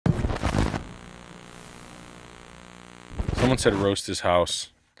Someone said roast his house.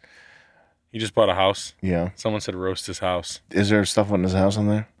 He just bought a house. Yeah. Someone said roast his house. Is there stuff on his house on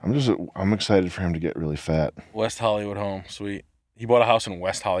there? I'm excited for him to get really fat. West Hollywood home, sweet. He bought a house in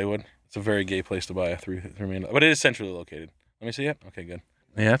West Hollywood. It's a very gay place to buy a $3 million, but it is centrally located. Let me see it. Okay, good.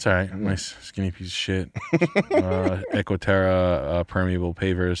 Yeah, that's all right. Nice skinny piece of shit. Equiterra permeable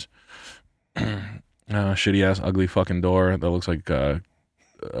pavers. Shitty ass ugly fucking door that looks like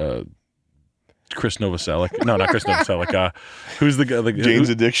Chris Novoselic. No, not Chris Novoselic. Who's the guy? Jane's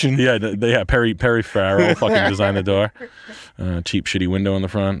Addiction? Yeah, Perry Farrell fucking designed the door. Cheap, shitty window in the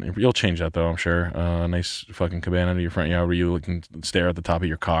front. You'll change that, though, I'm sure. Nice fucking cabana to your front yard where you can stare at the top of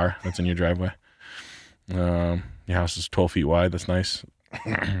your car that's in your driveway. Your house is 12 feet wide. That's nice.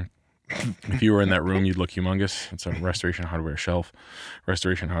 If you were in that room, you'd look humongous. It's a Restoration Hardware shelf,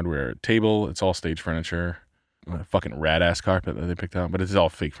 Restoration Hardware table. It's all stage furniture. Fucking rad-ass carpet that they picked out. But it's all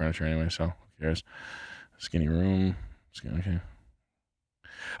fake furniture anyway, so... There's skinny room.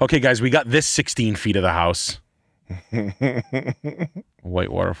 Okay, guys, we got this 16 feet of the house.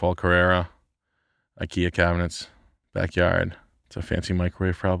 White waterfall Carrera, IKEA cabinets, backyard. It's a fancy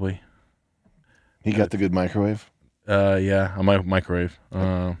microwave, probably. He got the good microwave. Yeah, a microwave.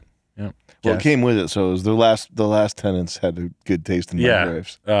 Yeah. Well, it came with it, so it was the last tenants had a good taste in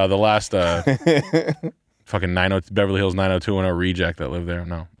microwaves. The last fucking Beverly Hills 90210 reject that lived there.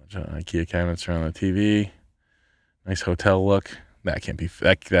 No. IKEA cabinets around the TV. Nice hotel look. That can't be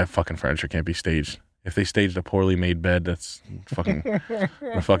that fucking furniture can't be staged. If they staged a poorly made bed, that's fucking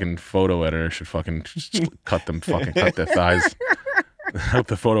the fucking photo editor should fucking cut their thighs. I hope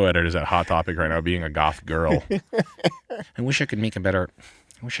the photo editor's at Hot Topic right now being a goth girl. I wish I could make a better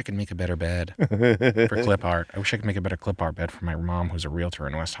bed for clip art. I wish I could make a better clip art bed for my mom who's a realtor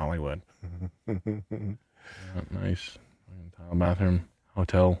in West Hollywood. Nice. Tile bathroom.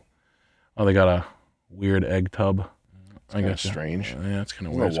 Hotel. Oh, they got a weird egg tub. I guess strange. Yeah, it's kind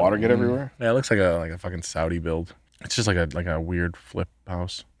of weird. Water get everywhere. Yeah, it looks like a fucking Saudi build. It's just like a weird flip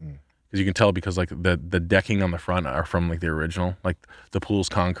house. Because you can tell because like the decking on the front are from like the original. Like the pool's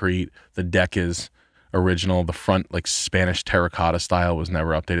concrete, the deck is original. The front like Spanish terracotta style was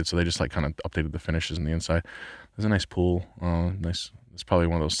never updated, so they just like kind of updated the finishes in the inside. There's a nice pool. Nice. It's probably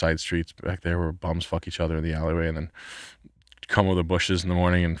one of those side streets back there where bums fuck each other in the alleyway and then come over the bushes in the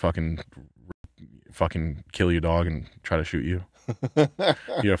morning and fucking kill your dog and try to shoot you.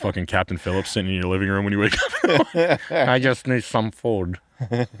 You have fucking Captain Phillips sitting in your living room when you wake up. I just need some food.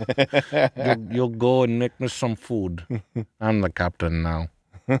 You'll go and make me some food. I'm the captain now.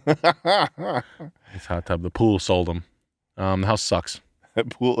 It's hot tub. The pool sold them. The house sucks. That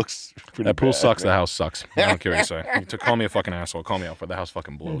pool looks pretty That pool bad. sucks. The house sucks. I don't care what you say. Call me a fucking asshole. Call me out for the house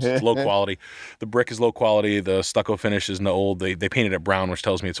fucking blows. It's low quality. The brick is low quality. The stucco finish is in the old. They painted it brown, which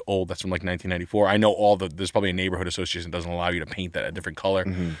tells me it's old. That's from like 1994. I know there's probably a neighborhood association that doesn't allow you to paint that a different color.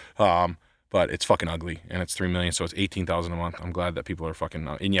 But it's fucking ugly, and it's $3 million, so it's $18,000 a month. I'm glad that people are fucking.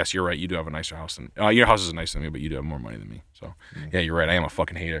 And yes, you're right. You do have a nicer house than your house is nicer than me, but you do have more money than me. So yeah, you're right. I am a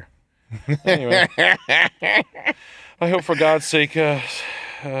fucking hater. Anyway, I hope for God's sake,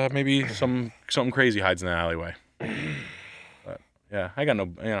 maybe something crazy hides in that alleyway. But yeah, I got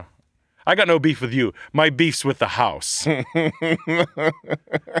no beef with you. My beef's with the house.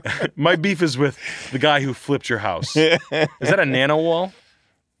 My beef is with the guy who flipped your house. Is that a nano wall?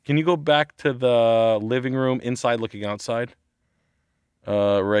 Can you go back to the living room inside looking outside?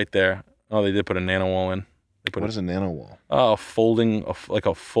 Right there. Oh, they did put a nano wall in. What is a nano wall? A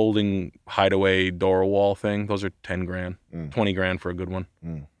folding hideaway door wall thing. Those are $10,000, $20,000 for a good one.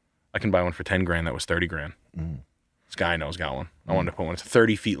 I can buy one for $10,000 that was $30,000. This guy I know's got one. I wanted to put one. It's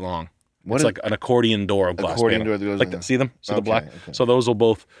 30 feet long. It's like an accordion door of glass panel. Door that goes like see them? See the black? Okay. So those will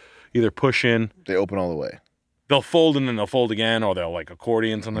both either push in. They open all the way. They'll fold and then they'll fold again, or they'll like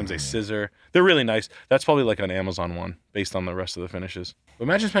accordion. Sometimes they scissor. They're really nice. That's probably like an Amazon one based on the rest of the finishes. But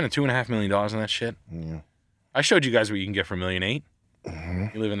imagine spending $2.5 million on that shit. Yeah. I showed you guys what you can get for $1.8 million.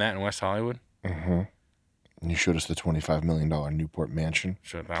 You live in that in West Hollywood? You showed us the $25 million Newport mansion.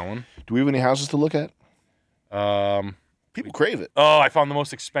 Showed that one. Do we have any houses to look at? People crave it. Oh, I found the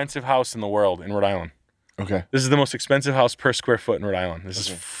most expensive house in the world in Rhode Island. Okay. This is the most expensive house per square foot in Rhode Island. This is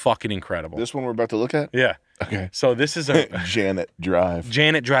fucking incredible. This one we're about to look at? Yeah. Okay. So this is a... Janet Drive.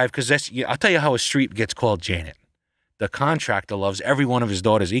 Janet Drive, because that's... I'll tell you how a street gets called Janet. The contractor loves every one of his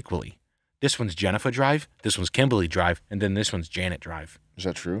daughters equally. This one's Jennifer Drive, this one's Kimberly Drive, and then this one's Janet Drive. Is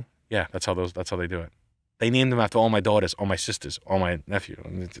that true? Yeah, that's how they do it. They named them after all my daughters, all my sisters, all my nephew,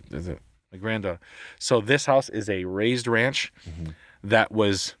 my granddaughter. So this house is a raised ranch that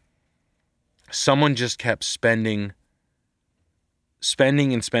was... Someone just kept spending to have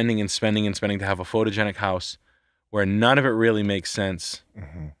a photogenic house where none of it really makes sense,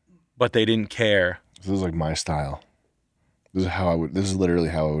 but they didn't care. This is like my style. This is literally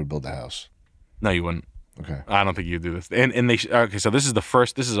how I would build a house. No, you wouldn't. Okay. I don't think you'd do this. And okay, so this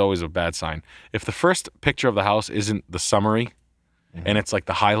is always a bad sign. If the first picture of the house isn't the summary and it's like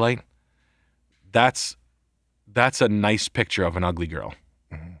the highlight, that's a nice picture of an ugly girl.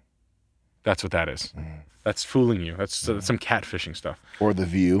 That's what that is. That's fooling you. That's some catfishing stuff. Or the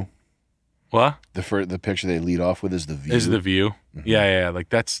view. What? The picture they lead off with is the view. Is the view? Yeah. Like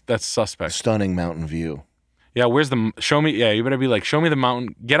that's suspect. Stunning mountain view. Yeah, show me. Yeah, you better be like, show me the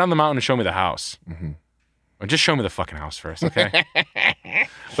mountain. Get on the mountain and show me the house. Or just show me the fucking house first, okay?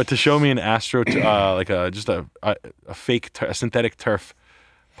 But to show me an like a fake, a synthetic turf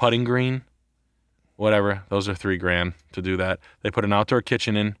putting green, whatever. Those are $3,000 to do that. They put an outdoor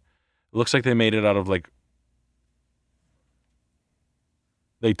kitchen in. It looks like they made it out of like.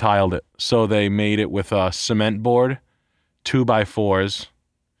 They tiled it, so they made it with a cement board, 2x4s,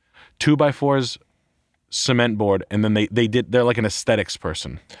 cement board, and then they're like an aesthetics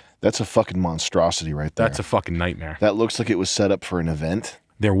person. That's a fucking monstrosity right there. That's a fucking nightmare. That looks like it was set up for an event.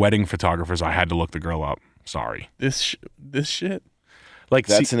 They're wedding photographers. I had to look the girl up. Sorry. This shit. Like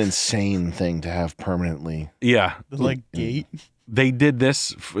that's an insane thing to have permanently. Yeah. Like gate. They did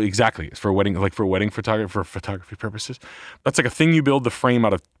this exactly for wedding photography for photography purposes. That's like a thing you build the frame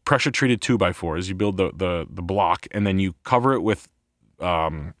out of pressure treated 2x4s. You build the block and then you cover it with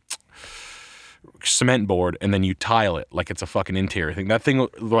cement board and then you tile it like it's a fucking interior thing. That thing,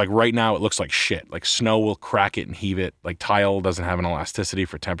 like right now, it looks like shit. Like snow will crack it and heave it. Like tile doesn't have an elasticity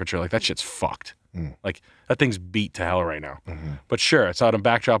for temperature. Like that shit's fucked. Like that thing's beat to hell right now. But sure, it's out in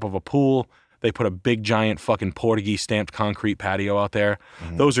backdrop of a pool. They put a big giant fucking Portuguese stamped concrete patio out there.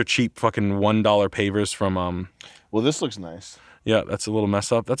 Those are cheap fucking $1 pavers from Well, this looks nice. Yeah, that's a little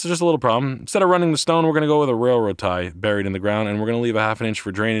mess up. That's just a little problem. Instead of running the stone, we're going to go with a railroad tie buried in the ground, and we're going to leave a half an inch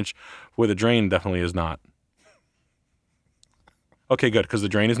for drainage where the drain definitely is not. Okay, good, because the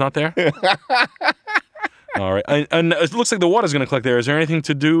drain is not there? All right. And it looks like the water's going to collect there. Is there anything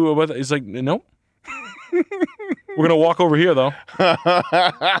to do with it? He's like, nope. We're going to walk over here, though.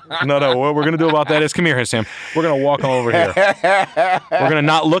 No, what we're going to do about that is, come here, Sam. We're going to walk over here. We're going to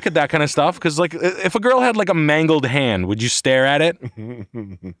not look at that kind of stuff, because like, if a girl had like a mangled hand, would you stare at it?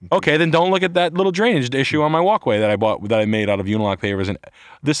 Okay, then don't look at that little drainage issue on my walkway that I made out of Unilock pavers. And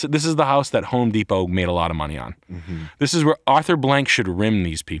this is the house that Home Depot made a lot of money on. This is where Arthur Blank should rim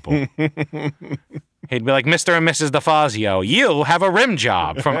these people. He'd be like, Mr. and Mrs. DeFazio, you have a rim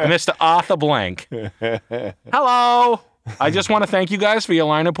job from Mr. Arthur Blank. Hello. I just want to thank you guys for your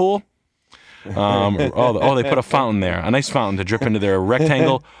liner pool. They put a fountain there, a nice fountain to drip into their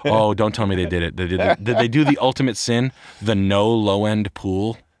rectangle. Oh, don't tell me they did it. Did they do the ultimate sin? The no low end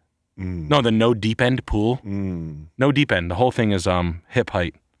pool? No, the no deep end pool. No deep end. The whole thing is hip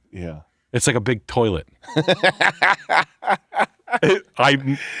height. Yeah. It's like a big toilet.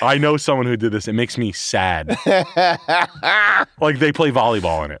 I know someone who did this. It makes me sad. Like they play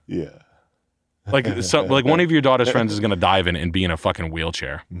volleyball in it. Yeah. Like one of your daughter's friends is gonna dive in it and be in a fucking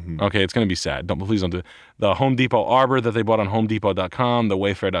wheelchair. Okay, it's gonna be sad. Please don't do it. The Home Depot arbor that they bought on HomeDepot.com, the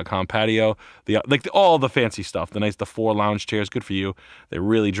Wayfair.com patio, all the fancy stuff. The 4 lounge chairs. Good for you. They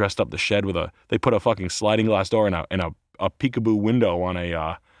really dressed up the shed with they put a fucking sliding glass door and a peekaboo window on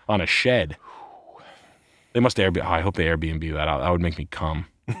a shed. They must Airbnb. I hope they Airbnb that out. That would make me cum.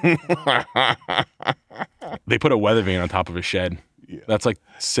 They put a weather vane on top of a shed. Yeah. That's like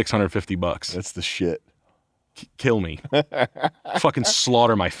 $650. That's the shit. Kill me. Fucking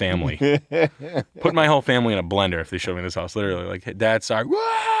slaughter my family. Put my whole family in a blender if they show me this house. Literally, like, hey, Dad, sorry.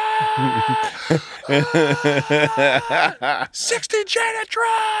 60 Janet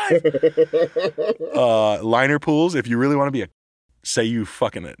Drive. Liner pools. If you really want to be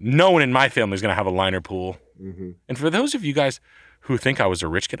no one in my family is gonna have a liner pool. And for those of you guys who think I was a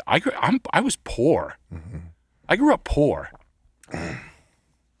rich kid, I was poor. I grew up poor.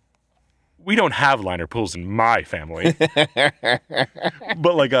 We don't have liner pools in my family,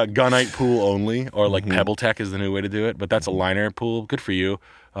 but like a gunite pool only, or like Pebble Tech is the new way to do it. But that's a liner pool. Good for you.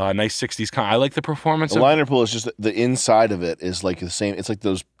 Nice 60s. I like the performance. The liner pool is just the inside of it is like the same. It's like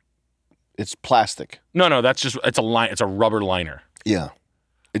those. It's plastic. No, that's just it's a rubber liner. Yeah.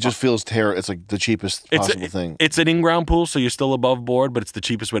 It just feels terrible. It's like the cheapest possible thing. It's an in-ground pool, so you're still above board, but it's the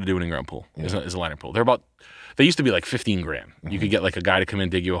cheapest way to do an in-ground pool. Yeah. Is a liner pool. They used to be like $15,000. You could get like a guy to come in,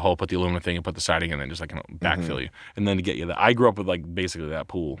 dig you a hole, put the aluminum thing, and put the siding, and then just like backfill you, and then to get you that. I grew up with like basically that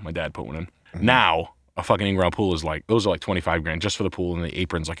pool. My dad put one in. Now a fucking in-ground pool is like those are like $25,000 just for the pool, and the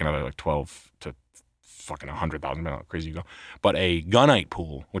apron's like another like $12,000 to fucking 100,000, how crazy you go. But a gunite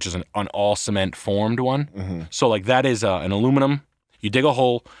pool, which is an all cement formed one. So like that is an aluminum. You dig a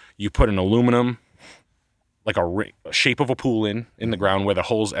hole, you put an aluminum, like a shape of a pool in the ground where the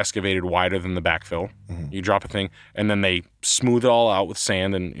hole's excavated wider than the backfill. You drop a thing, and then they smooth it all out with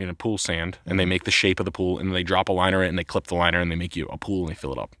sand and pool sand, and they make the shape of the pool, and they drop a liner in, and they clip the liner, and they make you a pool, and they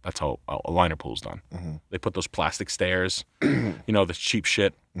fill it up. That's how a liner pool's done. They put those plastic stairs, the cheap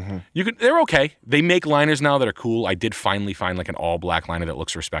shit. They're okay. They make liners now that are cool. I did finally find like an all black liner that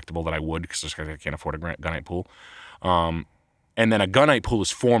looks respectable that I would, because I can't afford a gunite pool. And then a gunite pool is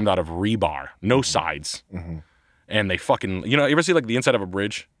formed out of rebar, no sides. And they fucking, you ever see like the inside of a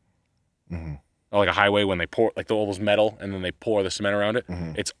bridge? Or like a highway when they pour like all those metal and then they pour the cement around it?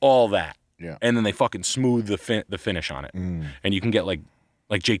 It's all that. Yeah. And then they fucking smooth the finish on it. And you can get like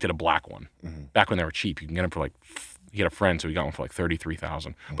Jake did a black one. Back when they were cheap, you can get them for like, he had a friend, so he got one for like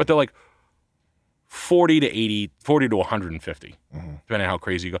 33,000. But they're like 40 to 80, 40 to 150, depending on how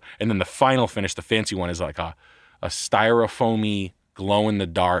crazy you go. And then the final finish, the fancy one, is like a styrofoamy,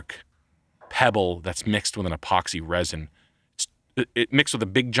 glow-in-the-dark pebble that's mixed with an epoxy resin. It mixed with a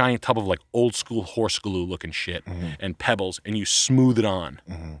big giant tub of like old-school horse glue looking shit and pebbles, and you smooth it on.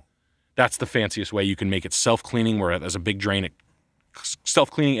 That's the fanciest way. You can make it self-cleaning, where there's a big drain.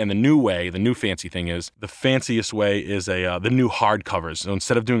 Self-cleaning, and the new fancy thing is, the fanciest way is the new hard covers. So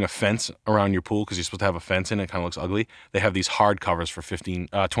instead of doing a fence around your pool, because you're supposed to have a fence in it, kind of looks ugly, they have these hard covers for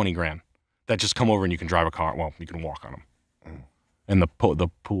 20 grand. That just come over and you can drive a car. Well, you can walk on them. And the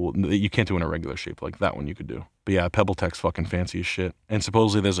pool, you can't do in a regular shape like that one you could do. But yeah, Pebble Tech's fucking fancy as shit. And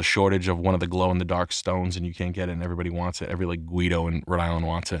supposedly there's a shortage of one of the glow-in-the-dark stones, and you can't get it, and everybody wants it. Every like Guido in Rhode Island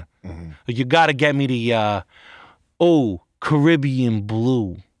wants it. Like, you got to get me the, Caribbean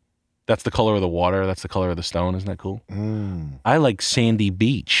blue. That's the color of the water. That's the color of the stone. Isn't that cool? I like sandy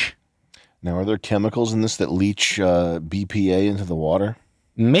beach. Now, are there chemicals in this that leach BPA into the water?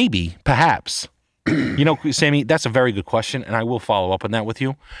 Maybe, perhaps. Sammy, that's a very good question, and I will follow up on that with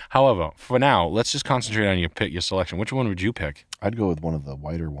you. However, for now, let's just concentrate on your selection. Which one would you pick? I'd go with one of the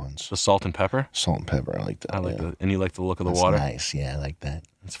whiter ones. The salt and pepper? Salt and pepper, I like that. I like that. And you like the look of the water? Nice, yeah, I like that.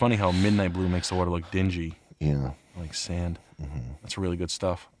 It's funny how midnight blue makes the water look dingy. Yeah. Like sand. That's really good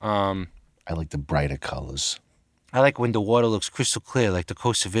stuff. I like the brighter colors. I like when the water looks crystal clear, like the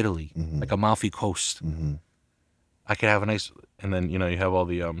coast of Italy, like Amalfi Coast. I could have a nice, and then, you have all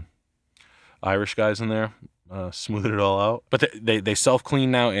the Irish guys in there, smoothing it all out. But they self-clean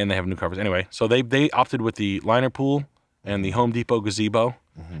now, and they have new covers. Anyway, so they opted with the liner pool and the Home Depot gazebo.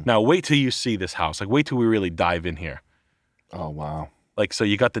 Now, wait till you see this house. Like, wait till we really dive in here. Oh, wow. Like, so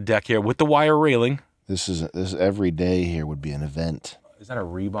you got the deck here with the wire railing. This every day here would be an event. Is that a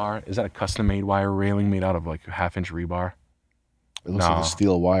rebar? Is that a custom-made wire railing made out of like a half-inch rebar? It looks like a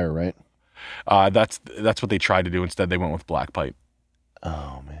steel wire, right? That's what they tried to do. Instead, they went with black pipe.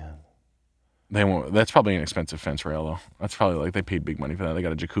 Oh man, they won't. That's probably an expensive fence rail though. That's probably like they paid big money for that. They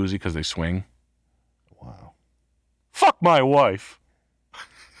got a jacuzzi because they swing. Wow. Fuck my wife.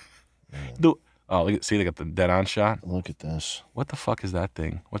 See, they got the dead-on shot. Look at this. What the fuck is that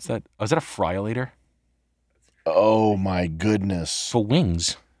thing? What's that? Oh, is that a friolator? Oh my goodness. For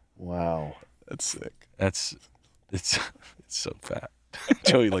wings. Wow. That's sick. It's so fat.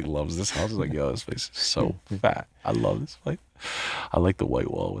 Joey like loves this house. He's like, yo, this place is so fat. I love this place. I like the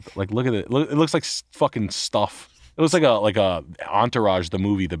white wall with like, look at it. It looks like fucking stuff. It looks like a Entourage, the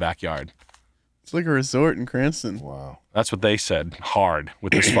movie, The Backyard. It's like a resort in Cranston. Wow. That's what they said. Hard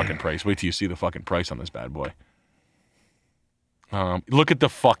with this fucking price. Wait till you see the fucking price on this bad boy. Look at the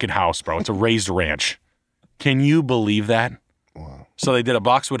fucking house, bro. It's a raised ranch. Can you believe that? Wow. So they did a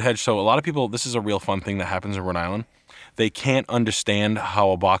boxwood hedge. So a lot of people, this is a real fun thing that happens in Rhode Island. They can't understand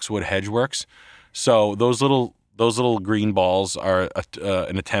how a boxwood hedge works. So those little green balls are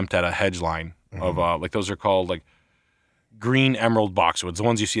an attempt at a hedge line of like those are called like green emerald boxwoods, the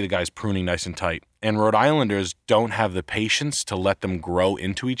ones you see the guys pruning nice and tight. And Rhode Islanders don't have the patience to let them grow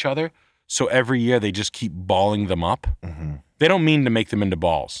into each other. So every year they just keep balling them up. They don't mean to make them into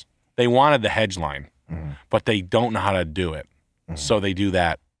balls. They wanted the hedge line, but they don't know how to do it. So they do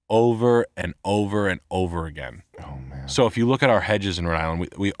that over and over and over again. Oh man. So if you look at our hedges in Rhode Island,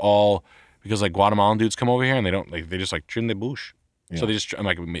 we all, because like Guatemalan dudes come over here and they just like trim the bush. Yeah. So they just, I'm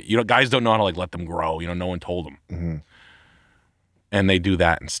like, guys don't know how to like let them grow. No one told them. And they do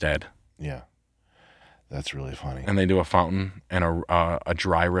that instead. Yeah. That's really funny. And they do a fountain and a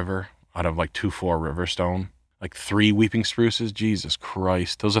dry river out of like 2-4 river stone, like 3 weeping spruces. Jesus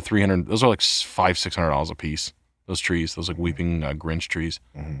Christ. Those are $300. Those are like $500-$600 a piece. Those trees, those like weeping Grinch trees.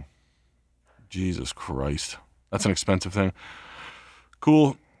 Jesus Christ. That's an expensive thing.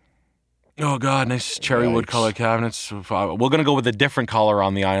 Cool. Oh God, nice cherry wood Yikes. color cabinets. We're gonna go with a different color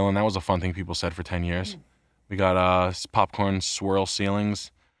on the island. That was a fun thing people said for 10 years. We got popcorn swirl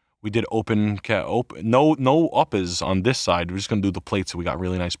ceilings. We did no uppers on this side. We're just gonna do the plates. So we got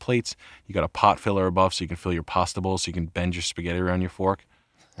really nice plates. You got a pot filler above, so you can fill your pasta bowl, so you can bend your spaghetti around your fork.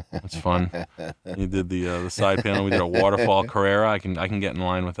 That's fun. You did the side panel. We did a waterfall Carrera. I can get in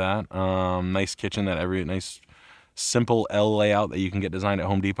line with that. Nice kitchen nice simple L layout that you can get designed at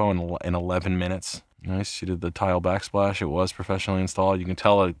Home Depot in 11 minutes. Nice. You did the tile backsplash. It was professionally installed. You can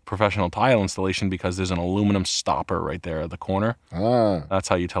tell a professional tile installation because there's an aluminum stopper right there at the corner. That's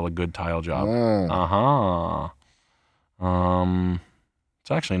how you tell a good tile job.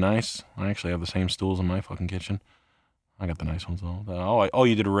 It's actually nice. I actually have the same stools in my fucking kitchen. I got the nice ones though.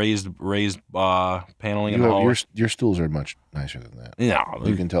 You did raised paneling in the hallway. Your stools are much nicer than that. Yeah,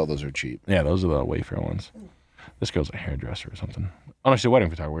 You can tell those are cheap. yeah, those are the Wayfair ones. This girl's a hairdresser or something. Oh no, she's a wedding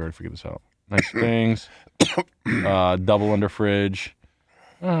photographer. We already figured this out. Nice things. Double under fridge.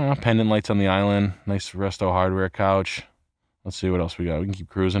 Pendant lights on the island. Nice resto hardware couch. Let's see what else we got. We can keep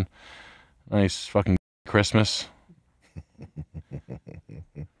cruising. Nice fucking Christmas.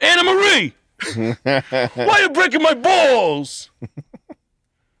 Anna Marie! Why are you breaking my balls?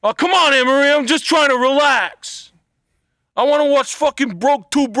 Oh, come on, Anna Marie. I'm just trying to relax. I want to watch fucking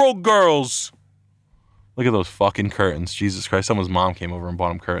two broke girls. Look at those fucking curtains. Jesus Christ. Someone's mom came over and bought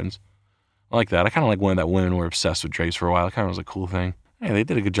them curtains. I like that. I kind of like when that women were obsessed with drapes for a while. It kind of was a cool thing. Hey, they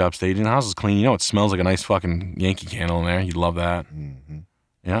did a good job staging. The house is clean. You know, it smells like a nice fucking Yankee Candle in there. You'd love that. Mm-hmm.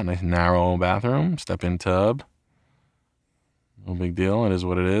 Yeah, nice narrow bathroom. Step-in tub. No big deal. It is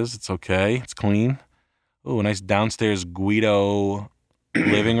what it is. It's okay. It's clean. Ooh, a nice downstairs Guido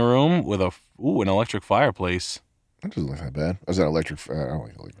living room with an electric fireplace. That doesn't look that bad. Is that electric? I don't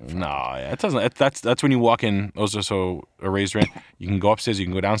like electric. No, it doesn't. That's when you walk in. Those are so a raised range. You can go upstairs. You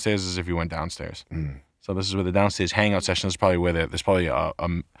can go downstairs as if you went downstairs. So this is where the downstairs hangout session is probably where there's probably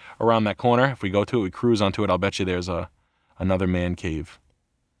around that corner. If we go to it, we cruise onto it. I'll bet you there's another man cave.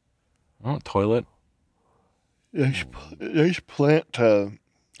 Oh, toilet. Nice plant. Go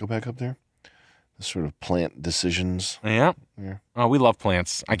back up there. The sort of plant decisions. Yeah. Oh, we love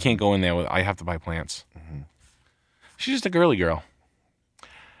plants. I can't go in there I have to buy plants. Mm-hmm. She's just a girly girl.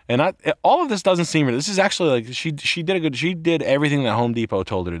 And all of this doesn't seem. This is actually like she did everything that Home Depot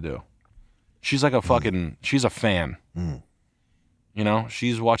told her to do. She's like a fucking. She's a fan. You know,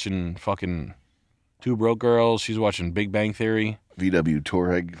 she's watching fucking Two Broke Girls. She's watching Big Bang Theory. VW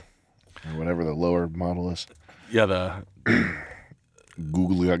Touareg, or whatever the lower model is. Yeah, the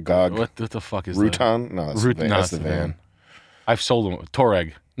Googly Gog. What the fuck is Rutan? No, that's the van. No, That's the van. I've sold them.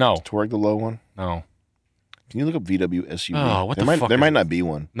 Touareg. No. Is Touareg the low one? No. Can you look up VW SUV? Oh, what the fuck? There might not be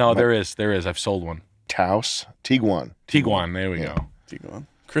one. No, there is. I've sold one. Taos? Tiguan. Tiguan. There we go. Tiguan.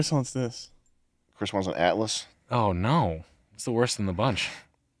 Chris wants this. Chris wants an Atlas. Oh, no. It's the worst in the bunch.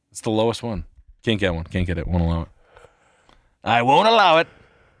 It's the lowest one. Can't get one. Can't get it. Won't allow it. I won't allow it.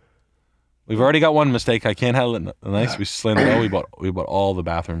 We've already got one mistake. I can't have it. Nice. We slammed it. We bought all the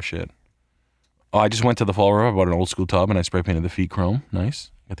bathroom shit. Oh, I just went to the Fall River. I bought an old school tub and I spray painted the feet chrome.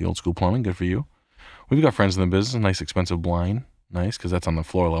 Nice. Got the old school plumbing. Good for you. We've got friends in the business. Nice expensive blind. Nice, because that's on the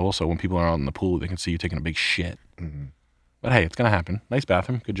floor level. So when people are out in the pool, they can see you taking a big shit. Mm-hmm. But hey, it's gonna happen. Nice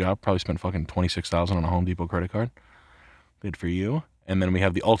bathroom. Good job. Probably spent fucking $26,000 on a Home Depot credit card. Good for you. And then we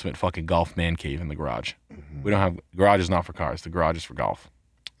have the ultimate fucking golf man cave in the garage. Mm-hmm. We don't have garage is not for cars. The garage is for golf.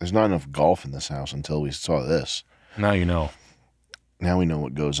 There's not enough golf in this house until we saw this. Now you know. Now we know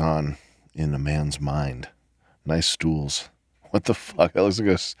what goes on in a man's mind. Nice stools. What the fuck? That looks like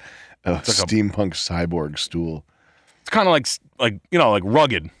a steampunk cyborg stool. It's kind of like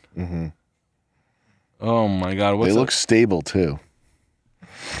rugged. Mm-hmm. Oh my God! They look stable too.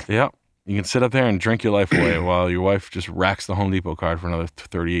 Yeah, you can sit up there and drink your life away while your wife just racks the Home Depot card for another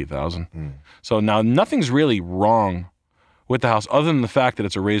 $38,000. So now nothing's really wrong with the house other than the fact that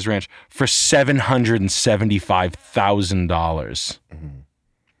it's a raised ranch for $775,000.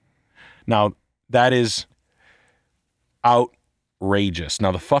 Now that is outrageous.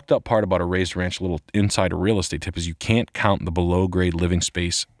 Now the fucked up part about a raised ranch, little insider real estate tip, is you can't count the below grade living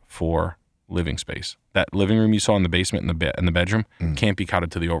space for living space. That living room you saw in the basement and the bedroom can't be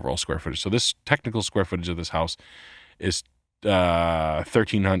counted to the overall square footage. So this technical square footage of this house is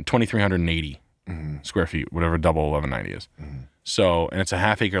 2,380 square feet, whatever double 1190 is. So, and it's a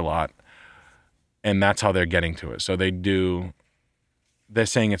half-acre lot, and that's how they're getting to it. So they're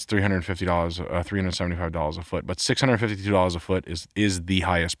saying it's $350, $375 a foot, but $652 a foot is the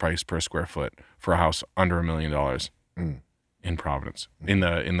highest price per square foot for a house under $1 million in Providence, in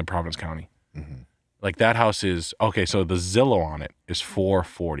the Providence County. Like that house is okay. So the Zillow on it is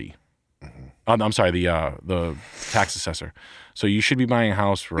 $440 I'm sorry, the tax assessor. So you should be buying a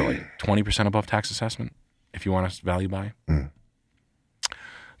house for like 20% above tax assessment if you want to value buy.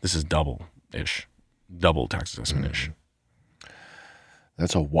 This is double-ish, double tax assessment-ish.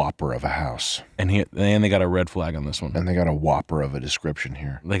 That's a whopper of a house. And they got a red flag on this one. And they got a whopper of a description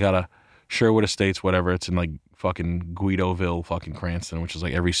here. They got a Sherwood Estates, whatever. It's in like fucking Guidoville, fucking Cranston, which is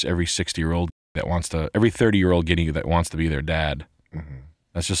like every 60-year-old that wants to, every 30-year-old Guinea that wants to be their dad.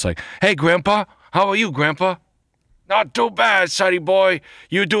 That's just like, hey, Grandpa, how are you, Grandpa? Not too bad, sonny boy.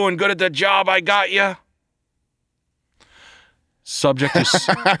 You doing good at the job I got you? Subject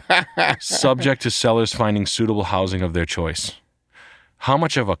to sellers finding suitable housing of their choice. How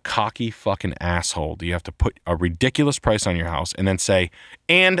much of a cocky fucking asshole do you have to put a ridiculous price on your house and then say,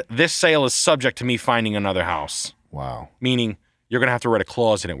 and this sale is subject to me finding another house? Wow. Meaning you're going to have to write a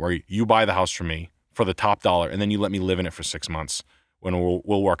clause in it where you buy the house from me for the top dollar and then you let me live in it for 6 months when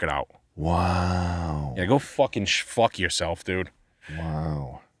we'll work it out. Wow. Yeah, go fucking fuck yourself, dude.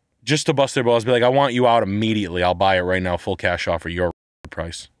 Wow. Just to bust their balls, be like, I want you out immediately. I'll buy it right now, full cash offer, your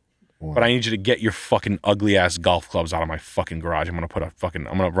price. Wow. But I need you to get your fucking ugly ass golf clubs out of my fucking garage. I'm gonna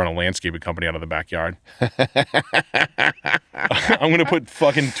run a landscaping company out of the backyard. I'm gonna put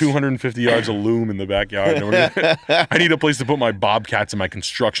fucking 250 yards of loom in the backyard. I need a place to put my bobcats and my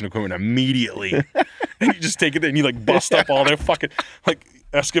construction equipment immediately. And you just take it there and you like bust up all their fucking like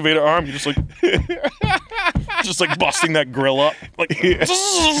excavator arm. You're just like busting that grill up, like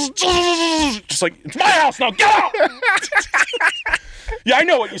just like it's my house now. Get out. Yeah, I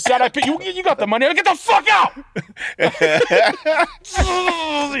know what you said. You got the money. Get the fuck out!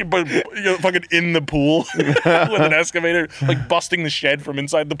 You're fucking in the pool with an excavator, like busting the shed from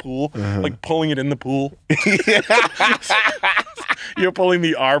inside the pool, like pulling it in the pool. You're pulling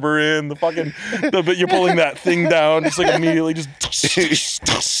the arbor in, but you're pulling that thing down, just like immediately, just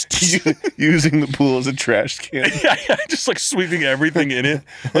using the pool as a trash can. Yeah, just like sweeping everything in it,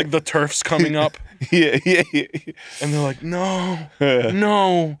 like the turf's coming up. Yeah. And they're like, no.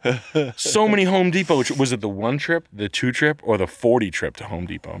 So many Home Depot. Was it the 1 trip, the 2 trip, or the 40 trip to Home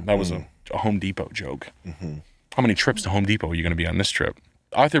Depot? That was a Home Depot joke. How many trips to Home Depot are you going to be on this trip?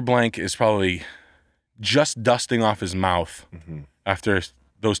 Arthur Blank is probably just dusting off his mouth after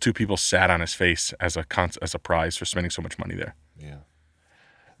those 2 people sat on his face as a prize for spending so much money there. Yeah.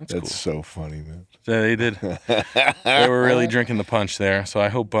 That's cool. So funny, man. Yeah, they did. They were really drinking the punch there. So I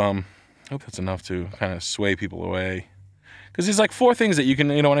hope that's enough to kind of sway people away. Because there's like 4 things that you can,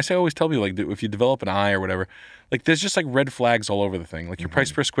 when I always tell people, like, if you develop an eye or whatever, like, there's just like red flags all over the thing. Like, your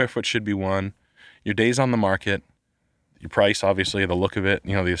price per square foot should be 1, your days on the market, your price, obviously, the look of it,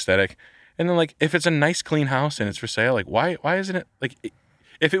 the aesthetic. And then, like, if it's a nice, clean house and it's for sale, like, why isn't it, like,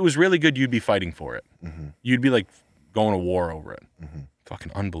 if it was really good, you'd be fighting for it. You'd be, like, going to war over it.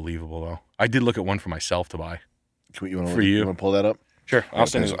 Fucking unbelievable, though. I did look at one for myself to buy. You want to pull that up? Sure. I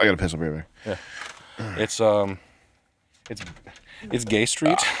got a piss up here. Yeah. It's Gay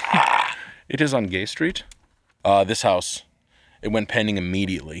Street. It is on Gay Street. This house, it went pending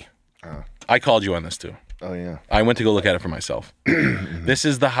immediately. I called you on this too. Oh yeah. I went to go look at it for myself. This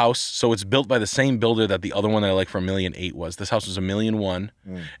is the house. So it's built by the same builder that the other one that I like for $1.8 million was. This house was $1.1 million.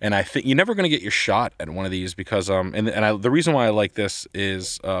 And I think you're never going to get your shot at one of these because the reason why I like this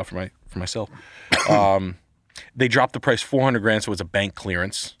is for myself. They dropped the price $400,000, so it's a bank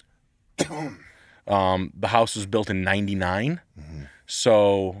clearance. The house was built in '99,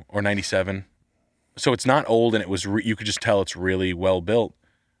 or '97, so it's not old, and it was. You could just tell it's really well built.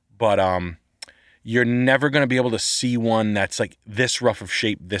 But you're never going to be able to see one that's like this rough of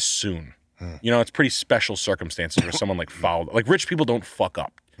shape this soon. It's pretty special circumstances where someone like fouled. Like rich people don't fuck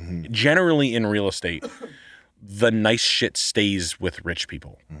up. Generally in real estate, the nice shit stays with rich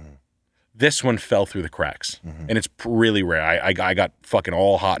people. This one fell through the cracks, and it's really rare. I got fucking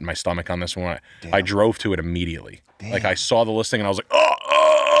all hot in my stomach on this one. I drove to it immediately. Damn. Like I saw the listing, and I was like,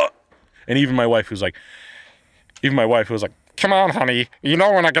 oh. And even my wife was like, come on, honey, we're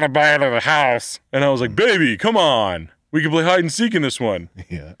not gonna buy out of the house. And I was like, baby, come on, we can play hide and seek in this one.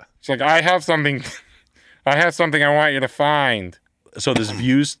 Yeah. She's like, I have something I want you to find. So this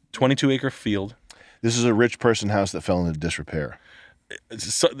Views 22-acre field. This is a rich person house that fell into disrepair.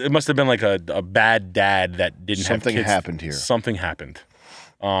 So it must have been like a bad dad that didn't have kids. Something happened here. Something happened.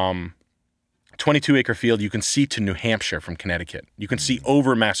 22-acre field. You can see to New Hampshire from Connecticut. You can see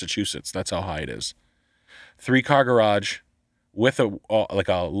over Massachusetts. That's how high it is. 3-car garage with a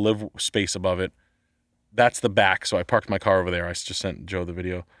live space above it. That's the back. So I parked my car over there. I just sent Joe the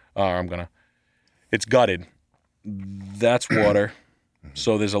video. It's gutted. That's water.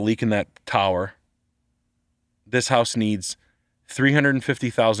 So there's a leak in that tower. This house needs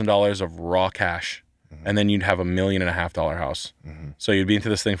 $350,000 of raw cash, and then you'd have $1.5 million house. So you'd be into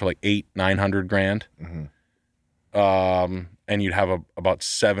this thing for like $800-900 grand, and you'd have about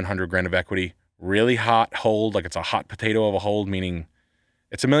 700 grand of equity. Really hot hold, like it's a hot potato of a hold, meaning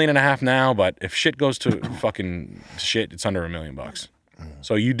it's $1.5 million now, but if shit goes to fucking shit, it's under $1 million.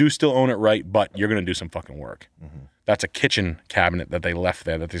 So you do still own it, right? But you're gonna do some fucking work. That's a kitchen cabinet that they left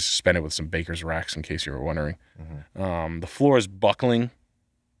there that they suspended with some baker's racks, in case you were wondering. The floor is buckling,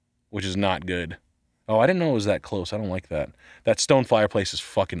 which is not good. Oh, I didn't know it was that close. I don't like that. That stone fireplace is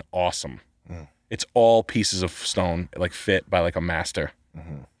fucking awesome. It's all pieces of stone, like fit by like a master.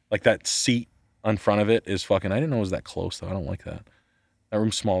 Like that seat on front of it is fucking, I didn't know it was that close though. I don't like that. That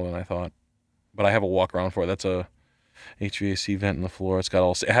room's smaller than I thought. But I have a walk around for it. That's a HVAC vent in the floor.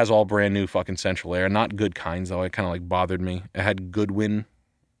 It has all brand new fucking central air. Not good kinds though. It kind of like bothered me. It had Goodwin.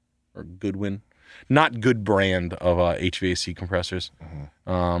 Not good brand of HVAC compressors.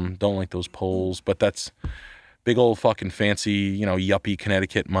 Don't like those poles, but that's big old fucking fancy, yuppie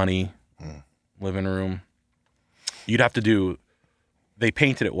Connecticut money living room. You'd have to do, they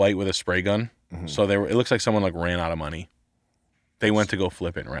painted it white with a spray gun. So it looks like someone like ran out of money. They went to go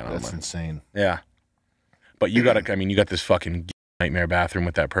flip it and ran out of money. That's insane. Yeah. But you got this fucking nightmare bathroom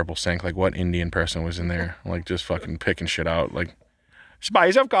with that purple sink. Like, what Indian person was in there? Like, just fucking picking shit out. Like,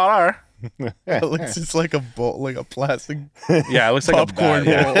 spice of color. It looks just like a bowl, like a plastic. Yeah, it looks like popcorn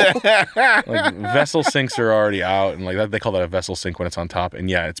bowl. Like, vessel sinks are already out, and like that, they call that a vessel sink when it's on top. And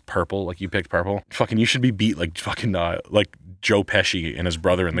yeah, it's purple. Like, you picked purple. Fucking, you should be beat like fucking like Joe Pesci and his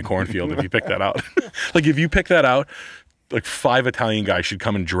brother in the cornfield if you pick that out. Like, if you pick that out, like 5 Italian guys should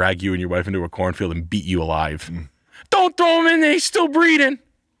come and drag you and your wife into a cornfield and beat you alive. Don't throw them in there. He's still breathing.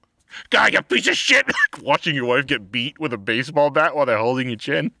 God, you piece of shit. Like, watching your wife get beat with a baseball bat while they're holding your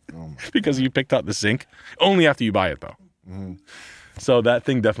chin because you picked out the sink. Only after you buy it, though. So that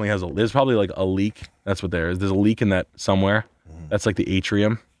thing definitely has there's probably like a leak. That's what there is. There's a leak in that somewhere. That's like the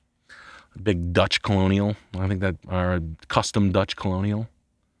atrium. A big Dutch colonial. I think that are a custom Dutch colonial.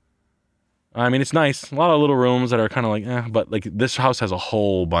 I mean, it's nice. A lot of little rooms that are kind of like, but like this house has a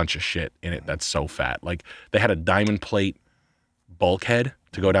whole bunch of shit in it that's so fat. Like, they had a diamond plate bulkhead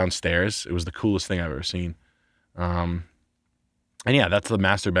to go downstairs. It was the coolest thing I've ever seen. And yeah, that's the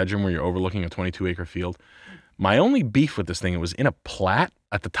master bedroom where you're overlooking a 22-acre field. My only beef with this thing, it was in a plat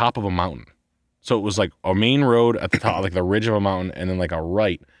at the top of a mountain. So it was like a main road at the top, like the ridge of a mountain, and then like a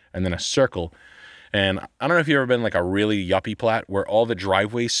right, and then a circle. And I don't know if you've ever been like a really yuppie plat where all the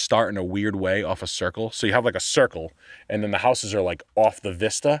driveways start in a weird way off a circle. So you have like a circle, and then the houses are like off the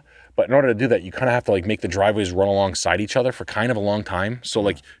vista. But in order to do that, you kind of have to like make the driveways run alongside each other for kind of a long time. So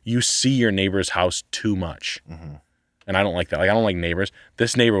like you see your neighbor's house too much. And I don't like that. Like, I don't like neighbors.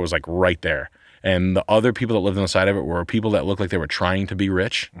 This neighbor was like right there. And the other people that lived on the side of it were people that looked like they were trying to be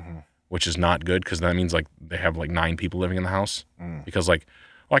rich, which is not good because that means like they have like 9 people living in the house. Because like,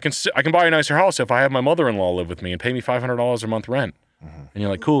 well, I can buy a nicer house if I have my mother-in-law live with me and pay me $500 a month rent. And you're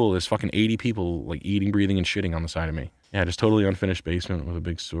like, cool, there's fucking 80 people like eating, breathing, and shitting on the side of me. Yeah, just totally unfinished basement with a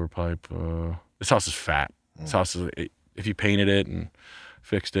big sewer pipe. This house is fat. This house is, if you painted it and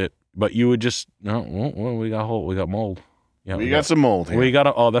fixed it, but you would just, no, well, we got mold. Yeah, we got some mold here. We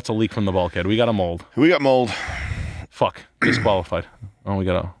got that's a leak from the bulkhead. We got a mold. We got mold. Fuck, disqualified. Oh,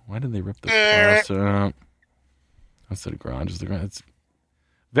 why did they rip the plaster out? That's the garage. It's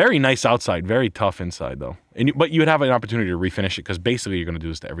very nice outside, very tough inside though. But you would have an opportunity to refinish it because basically you're going to do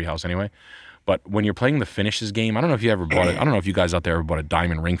this to every house anyway. But when you're playing the finishes game, I don't know if you ever bought it. I don't know if you guys out there ever bought a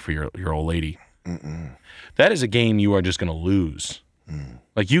diamond ring for your old lady. That is a game you are just going to lose.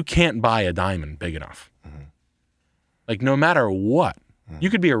 Like, you can't buy a diamond big enough. Like, no matter what, you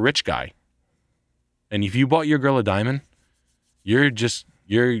could be a rich guy, and if you bought your girl a diamond, you're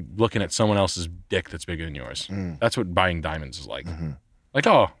looking at someone else's dick that's bigger than yours. That's what buying diamonds is like. Like,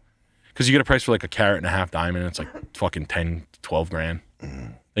 oh, because you get a price for like a 1.5 carat diamond, and it's like fucking 10, 12 grand.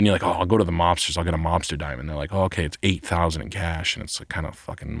 Then you're like, oh, I'll go to the mobsters, I'll get a mobster diamond. They're like, oh, okay, it's 8,000 in cash, and it's like kind of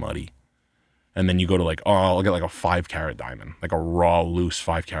fucking muddy. And then you go to like, oh, I'll get like a 5 carat diamond, like a raw, loose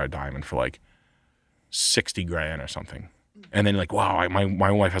 5 carat diamond for like 60 grand or something. And then like, wow,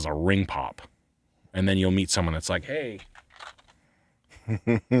 my wife has a ring pop. And then you'll meet someone that's like, hey,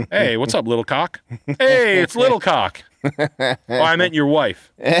 what's up, little cock? Hey, it's little cock. Oh, I meant your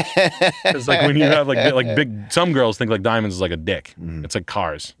wife. It's like when you have like big, some girls think like diamonds is like a dick. It's like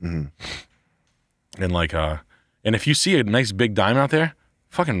cars. And like, and if you see a nice big diamond out there,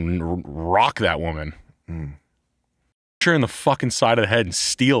 fucking rock that woman. Her in the fucking side of the head and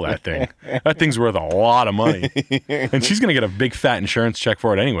steal that thing. That thing's worth a lot of money. And she's going to get a big fat insurance check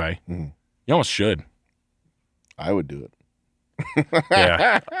for it anyway. You almost should. I would do it.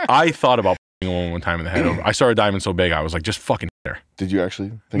 Yeah. I thought about a woman one time in the head. I saw her diamond so big, I was like, just fucking hit her. Did you actually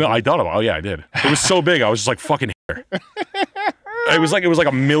think No, that? I thought about it. Oh, yeah, I did. It was so big, I was just like, fucking hit her. It was like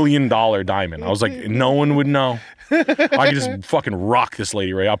 $1 million diamond. I was like, no one would know. I could just fucking rock this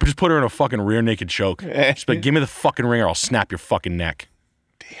lady right up. Just put her in a fucking rear naked choke. Just like, give me the fucking ring or I'll snap your fucking neck.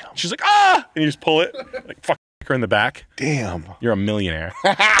 Damn. She's like, ah! And you just pull it. Like, fuck her in the back. Damn. You're a millionaire.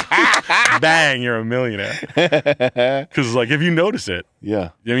 Bang, you're a millionaire. Because, like, if you notice it,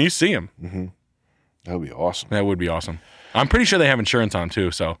 Yeah. I mean, you see him. Mm-hmm. That would be awesome. That would be awesome. I'm pretty sure they have insurance on,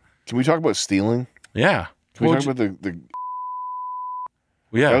 too, so. Can we talk about stealing? Yeah. Can we talk about the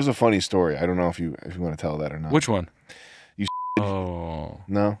Yeah. That was a funny story. I don't know if you want to tell that or not. Which one? You Oh.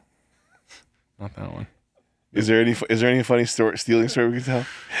 No? Not that one. Is there any funny stealing story we can tell?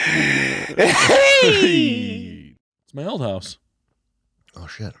 It's my old house. Oh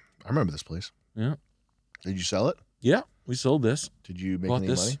shit! I remember this place. Yeah. Did you sell it? Yeah, we sold this. Did you make Bought any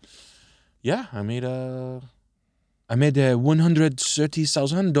this. money? Yeah, I made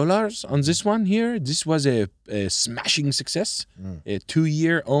 $130,000 on this one here. This was a smashing success. A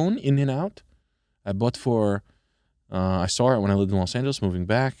 2-year own in and out. I bought for. I saw it when I lived in Los Angeles, moving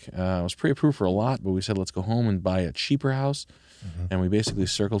back. I was pre-approved for a lot, but we said let's go home and buy a cheaper house. And we basically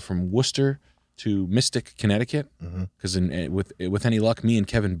circled from Worcester to Misc, Connecticut, because with any luck, me and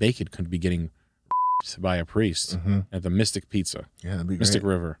Kevin Bacon could be getting by a priest at the Misc Pizza. Yeah, that'd be Misc great.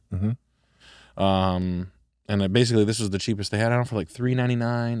 River. And basically this was the cheapest they had on for like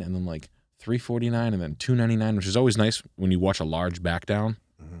 $3.99 and then like $3.49 and then $2.99, which is always nice when you watch a large back down,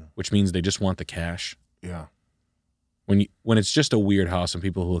 which means they just want the cash. Yeah. When it's just a weird house and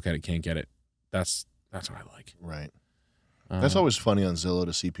people who look at it can't get it, that's what I like. Right. That's always funny on Zillow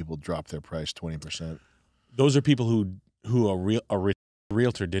to see people drop their price 20%. Those are people who a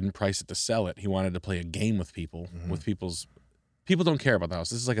realtor didn't price it to sell it. He wanted to play a game with people, with people don't care about the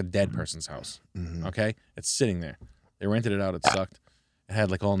house. This is like a dead person's house. Okay, it's sitting there. They rented it out. It sucked. It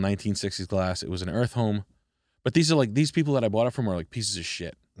had like all 1960s glass. It was an earth home, but these people that I bought it from are like pieces of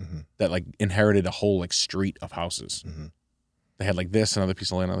shit that like inherited a whole like street of houses. They had like this, another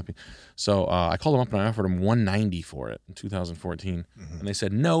piece of land, another piece. So I called them up and I offered them $190 for it in 2014, and they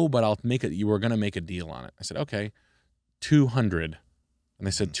said no, but I'll make it. You were gonna make a deal on it. I said okay, $200, and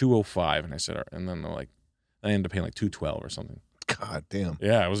they said $205, and I said, and then they're like, I ended up paying like $212 or something. God damn.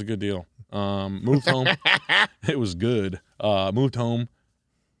 Yeah, it was a good deal. Moved home. It was good. Moved home,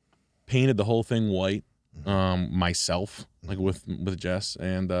 painted the whole thing white myself, like with Jess,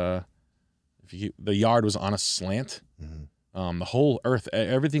 and the yard was on a slant. The whole earth,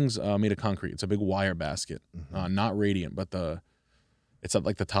 everything's made of concrete. It's a big wire basket, not radiant, but it's at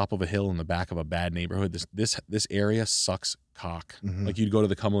like the top of a hill in the back of a bad neighborhood. This area sucks cock. Like you'd go to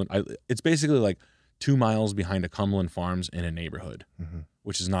the Cumberland. It's basically like 2 miles behind a Cumberland Farms in a neighborhood,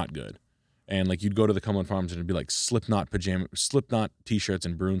 which is not good. And like you'd go to the Cumberland Farms and it'd be like Slipknot t-shirts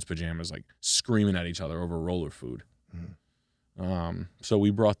and Bruins pajamas, like screaming at each other over roller food. So we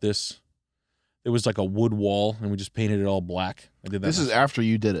brought this. It was like a wood wall, and we just painted it all black. I did that. This is after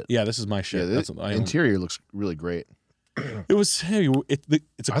you did it. Yeah, this is my shit. Yeah, the interior looks really great. It was. Hey, it's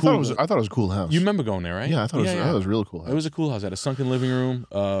a I cool. thought it was a cool house. You remember going there, right? Yeah, I thought it was a real cool house. It was a cool house. It had a sunken living room.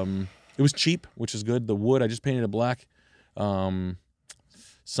 It was cheap, which is good. The wood, I just painted it black.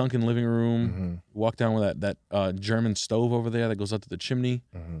 Sunken living room. Walked down with that German stove over there that goes up to the chimney.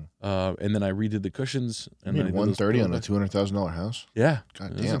 And then I redid the cushions. And you then made $130 on a $200,000 house. Yeah, God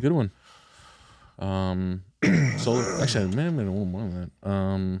it was a damn. good one. So actually, I made a little more than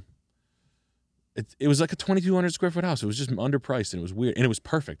that. It was like a 2,200 square foot house. It was just underpriced and it was weird and it was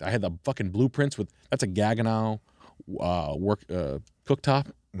perfect. I had the fucking blueprints that's a Gaggenau cooktop,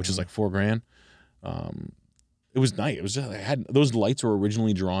 which is like $4,000. It was nice. It was just, I had those lights were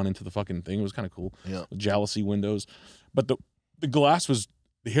originally drawn into the fucking thing. It was kind of cool. Yeah. Jalousie windows, but the glass was.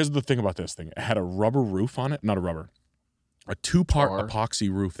 Here's the thing about this thing. It had a rubber roof on it, not a rubber. A 2-part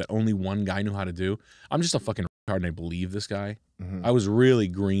epoxy roof that only one guy knew how to do. I'm just a fucking retard and I believe this guy. I was really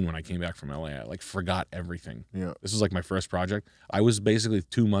green when I came back from LA. I like forgot everything. Yeah. This was like my first project. I was basically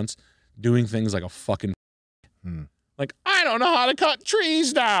 2 months doing things like a fucking like I don't know how to cut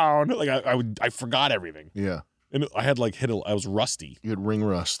trees down. Like I forgot everything. Yeah. And I had like I was rusty. You had ring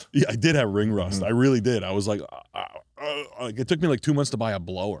rust. Yeah, I did have ring rust. I really did. I was like it took me like 2 months to buy a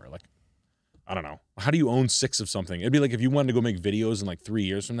blower. Like I don't know. How do you own 6 of something? It'd be like if you wanted to go make videos in like 3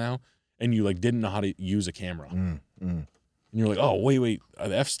 years from now and you like didn't know how to use a camera. And you're like, oh, wait,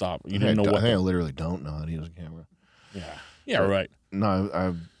 the f-stop. You didn't know what. I think I literally don't know how to use a camera. Yeah, right. No,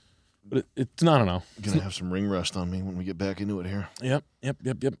 I'm But it's not, I don't know. going to have some ring rust on me when we get back into it here. Yep.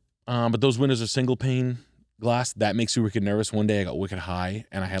 But those windows are single pane glass. That makes you wicked nervous. One day I got wicked high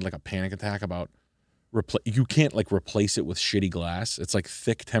and I had like a panic attack about you can't like replace it with shitty glass. It's like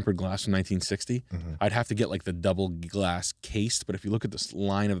thick tempered glass from 1960. I'd have to get like the double glass cased. But if you look at this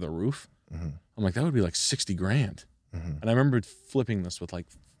line of the roof, I'm like, that would be like 60 grand. And I remember flipping this with like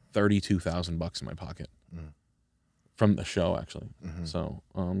 $32,000 in my pocket from the show, actually. So,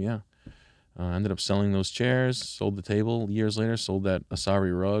 yeah. I ended up selling those chairs, sold the table years later, sold that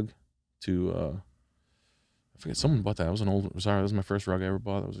Asari rug to, I forget, someone bought that. It was an old, sorry, that was my first rug I ever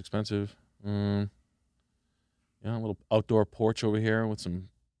bought. That was expensive. Yeah, a little outdoor porch over here with some,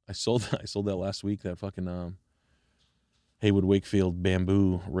 I sold that last week, that fucking Haywood Wakefield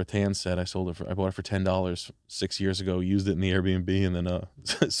bamboo rattan set. I bought it for $10 6 years ago, used it in the Airbnb, and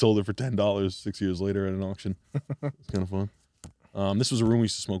then sold it for $10 6 years later at an auction. It's kind of fun. This was a room we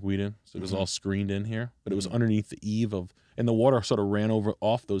used to smoke weed in, so it was all screened in here, but it was underneath the eave of, and the water sort of ran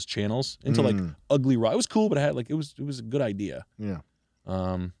off those channels into like ugly rock. It was cool, but it had like, it was a good idea. Yeah.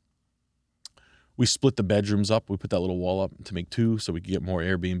 We split the bedrooms up. We put that little wall up to make 2 so we could get more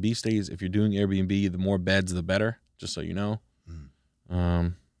Airbnb stays. If you're doing Airbnb, the more beds, the better, just so you know.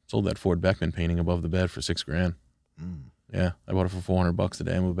 Sold that Ford Beckman painting above the bed for $6 grand. Yeah, I bought it for $400 the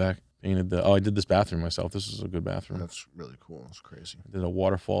day I moved back. Painted I did this bathroom myself. This is a good bathroom. That's really cool. That's crazy. I did a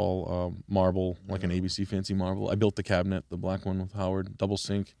waterfall marble, like an ABC fancy marble. I built the cabinet, the black one with Howard, double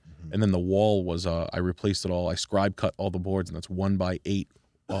sink. And then the wall was, I replaced it all. I scribe cut all the boards, and that's 1x8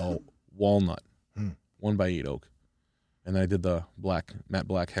 walnut. 1x8 oak. And then I did the matte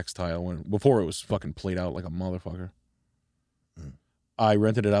black hex tile before it was fucking played out like a motherfucker. I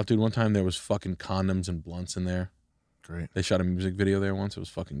rented it out, dude. One time there was fucking condoms and blunts in there. Great. They shot a music video there once. It was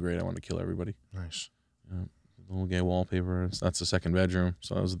fucking great. I wanted to kill everybody. Nice. Yeah. Little gay wallpaper. That's the second bedroom.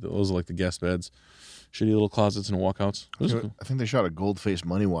 So those are like the guest beds. Shitty little closets and walkouts. Cool. I think they shot a Gold-Faced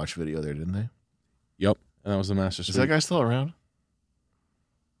Money Watch video there, didn't they? Yep. And that was the master suite. Is that guy still around?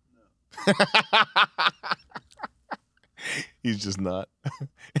 No. He's just not.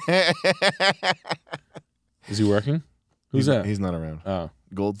 Is he working? Who's that? He's not around. Oh.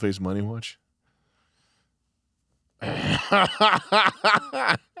 Gold-Faced Money Watch?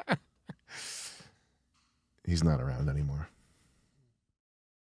 He's not around anymore.